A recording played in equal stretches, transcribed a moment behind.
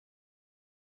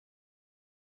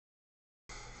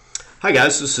Hi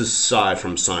guys, this is Si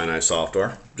from SiNi Software.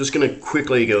 I'm just going to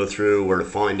quickly go through where to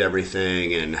find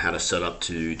everything and how to set up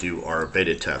to do our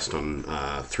beta test on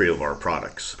 3 of our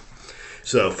products.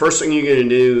 So first thing you're going to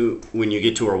do when you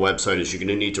get to our website is you're going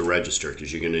to need to register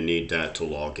because you're going to need that to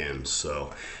log in.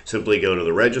 So simply go to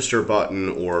the register button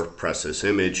or press this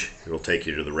image. It'll take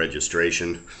you to the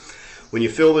registration. When you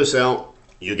fill this out,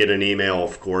 you'll get an email,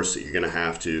 of course, that you're going to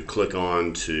have to click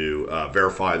on to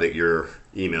verify that your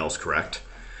email is correct.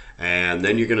 And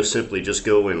then you're going to simply just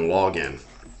go and log in.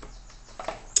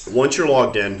 Once you're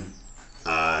logged in,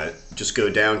 just go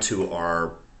down to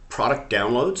our product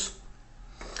downloads.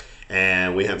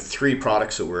 And we have 3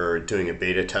 products that we're doing a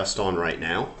beta test on right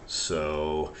now.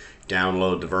 So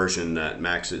download the version that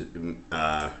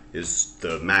is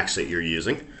the max that you're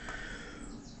using.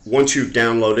 Once you've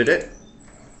downloaded it,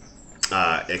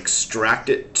 extract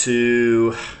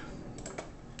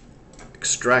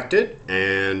it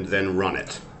and then run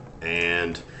it.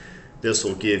 And this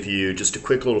will give you just a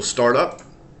quick little startup.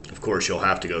 Of course, you'll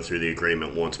have to go through the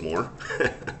agreement once more.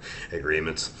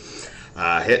 Agreements.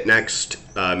 Hit next.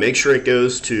 Make sure it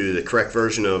goes to the correct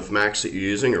version of Max that you're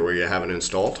using or where you have it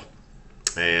installed.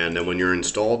 And then when you're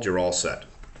installed, you're all set.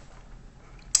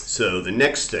 So the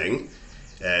next thing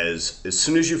is, as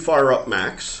soon as you fire up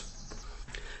Max,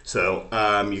 so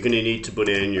you're going to need to put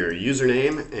in your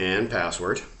username and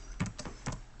password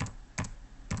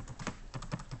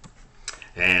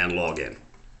and log in.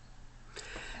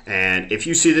 And if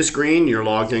you see this green, you're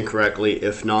logged in correctly.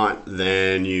 If not,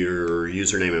 then your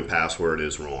username and password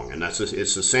is wrong. And it's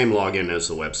the same login as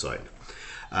the website.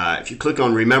 If you click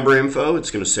on Remember Info, it's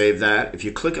going to save that. If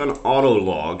you click on Auto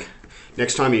Log,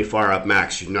 next time you fire up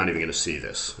Max, you're not even going to see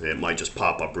this. It might just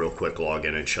pop up real quick, log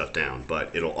in and shut down,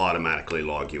 but it'll automatically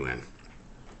log you in.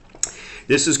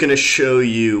 This is going to show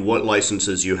you what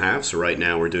licenses you have. So right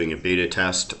now we're doing a beta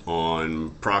test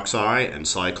on Proxi and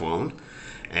Cyclone.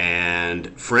 And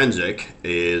Forensic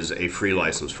is a free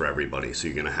license for everybody, so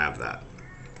you're going to have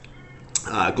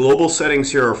that. Global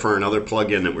settings here are for another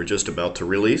plugin that we're just about to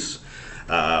release,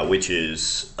 which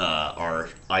is our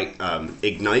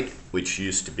Ignite, which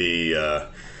used to be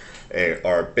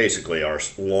basically our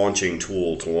launching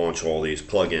tool to launch all these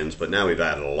plugins, but now we've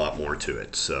added a lot more to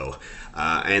it. So,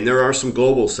 and there are some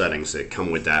global settings that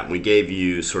come with that. We gave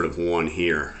you sort of one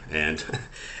here, and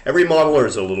every modeler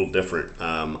is a little different.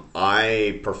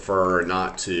 I prefer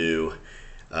not to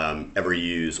ever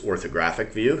use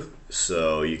orthographic view,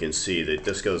 so you can see that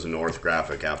this goes into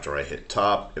orthographic after I hit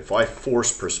top. If I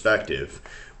force perspective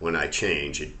when I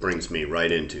change, it brings me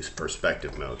right into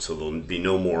perspective mode, so there'll be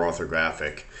no more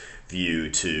orthographic view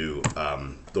to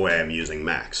the way I'm using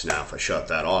Max. Now if I shut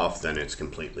that off, then it's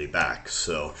completely back.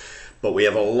 So, but we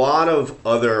have a lot of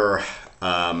other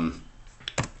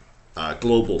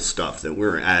global stuff that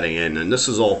we're adding in, and this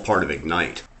is all part of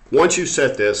Ignite. Once you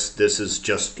set this is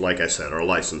just, like I said, our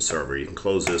license server. You can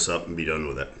close this up and be done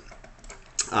with it.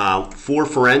 For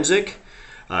Forensic,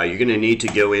 you're going to need to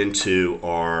go into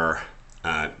our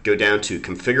go down to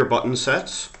Configure Button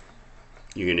Sets.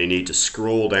 You're going to need to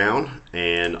scroll down,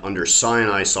 and under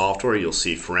SiNi Software, you'll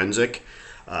see Forensic.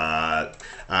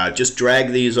 Just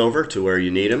drag these over to where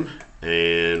you need them,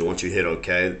 and once you hit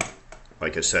OK,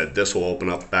 like I said, this will open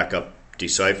up back up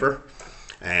Decipher.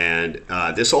 And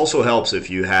this also helps if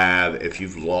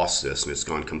you've lost this and it's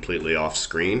gone completely off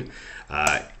screen.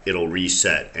 It'll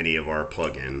reset any of our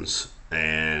plugins.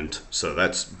 And so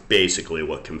that's basically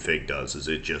what config does, is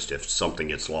it just if something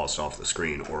gets lost off the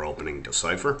screen or opening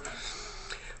Decipher.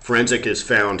 Forensic is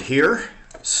found here,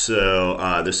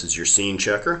 so this is your scene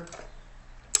checker.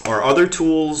 Our other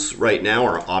tools right now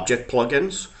are object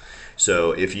plugins.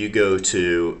 So if you go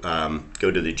to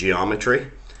the geometry,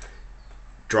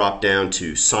 drop down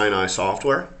to SiNi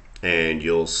Software, and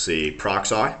you'll see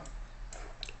Proxi,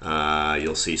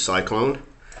 you'll see Cyclone,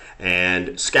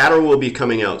 and Scatter will be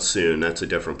coming out soon. That's a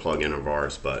different plugin of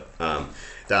ours, but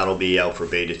that'll be out for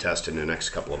beta test in the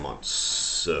next couple of months.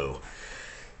 So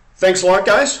thanks a lot,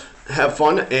 guys. Have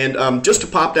fun. And just to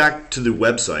pop back to the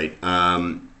website,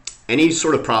 any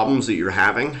sort of problems that you're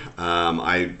having,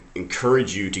 I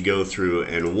encourage you to go through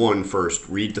and first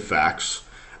read the facts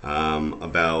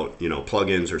about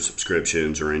plugins or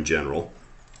subscriptions or in general.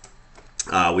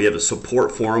 We have a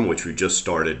support forum which we just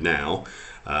started now,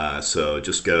 so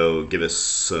just go give us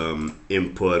some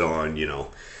input on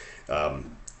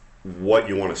what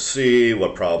you want to see,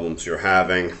 what problems you're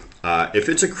having. If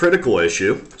it's a critical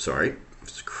issue,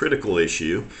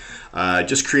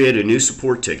 just create a new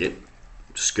support ticket.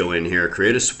 just go in here,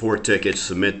 create a support ticket,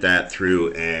 submit that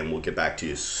through, and we'll get back to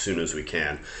you as soon as we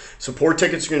can. Support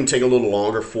tickets are going to take a little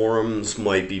longer. Forums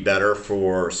might be better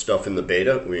for stuff in the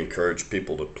beta. We encourage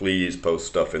people to please post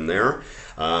stuff in there.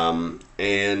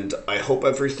 And I hope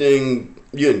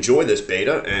you enjoy this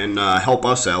beta and help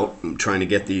us out in trying to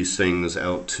get these things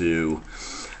out to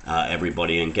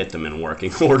everybody and get them in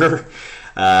working order.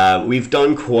 We've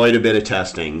done quite a bit of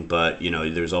testing, but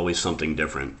there's always something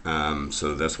different.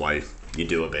 So that's why you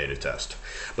do a beta test.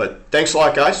 But thanks a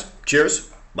lot, guys.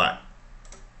 Cheers. Bye.